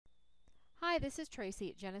Hi, this is Tracy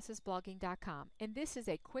at genesisblogging.com, and this is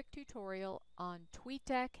a quick tutorial on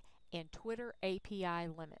TweetDeck and Twitter API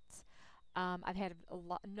limits. I've had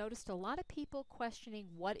noticed a lot of people questioning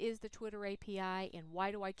what is the Twitter API and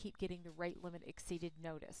why do I keep getting the rate limit exceeded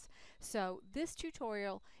notice. So this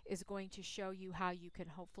tutorial is going to show you how you can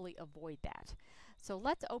hopefully avoid that. So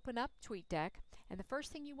let's open up TweetDeck, and the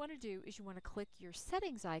first thing you want to do is you want to click your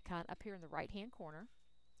settings icon up here in the right hand corner.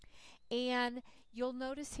 And you'll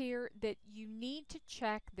notice here that you need to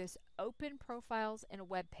check this open profiles in a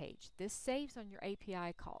web page. This saves on your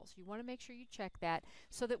API calls. You want to make sure you check that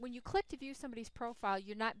so that when you click to view somebody's profile,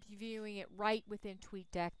 you're not viewing it right within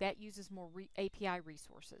TweetDeck. That uses more API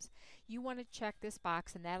resources. You want to check this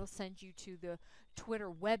box, and that'll send you to the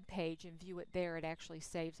Twitter web page and view it there. It actually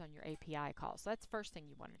saves on your API calls. So that's the first thing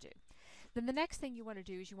you want to do. Then the next thing you want to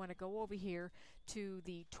do is you want to go over here to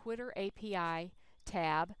the Twitter API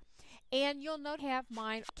tab, and you'll note have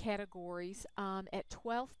mine categories at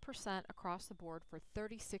 12% across the board for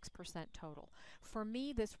 36% total. For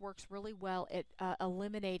me, this works really well at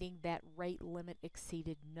eliminating that rate limit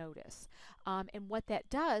exceeded notice. And what that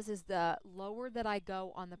does is the lower that I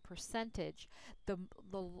go on the percentage,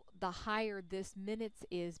 the higher this minutes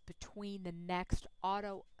is between the next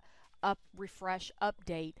auto refresh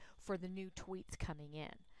update for the new tweets coming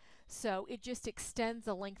in. So it just extends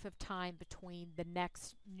the length of time between the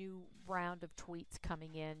next new round of tweets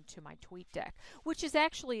coming in to my TweetDeck, which is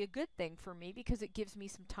actually a good thing for me because it gives me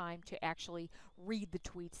some time to actually read the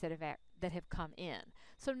tweets that have come in.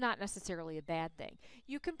 So not necessarily a bad thing.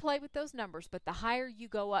 You can play with those numbers, but the higher you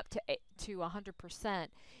go up to 100%,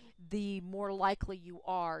 the more likely you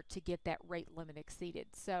are to get that rate limit exceeded.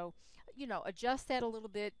 So, adjust that a little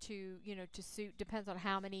bit to, to suit, depends on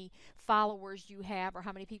how many followers you have or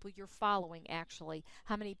how many people you're following actually,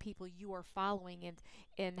 how many people you are following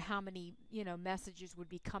and how many, messages would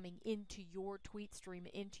be coming into your tweet stream,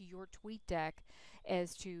 into your TweetDeck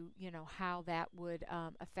as to, how that would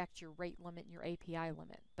affect your rate limit and your API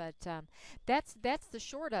limit. But that's the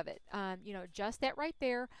short of it. Adjust that right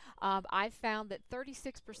there. I've found that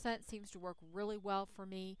 36% seems to work really well for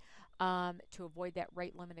me to avoid that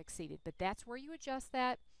rate limit exceeded. But that's where you adjust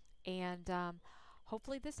that, and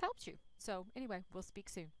hopefully this helps you. So anyway, we'll speak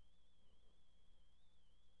soon.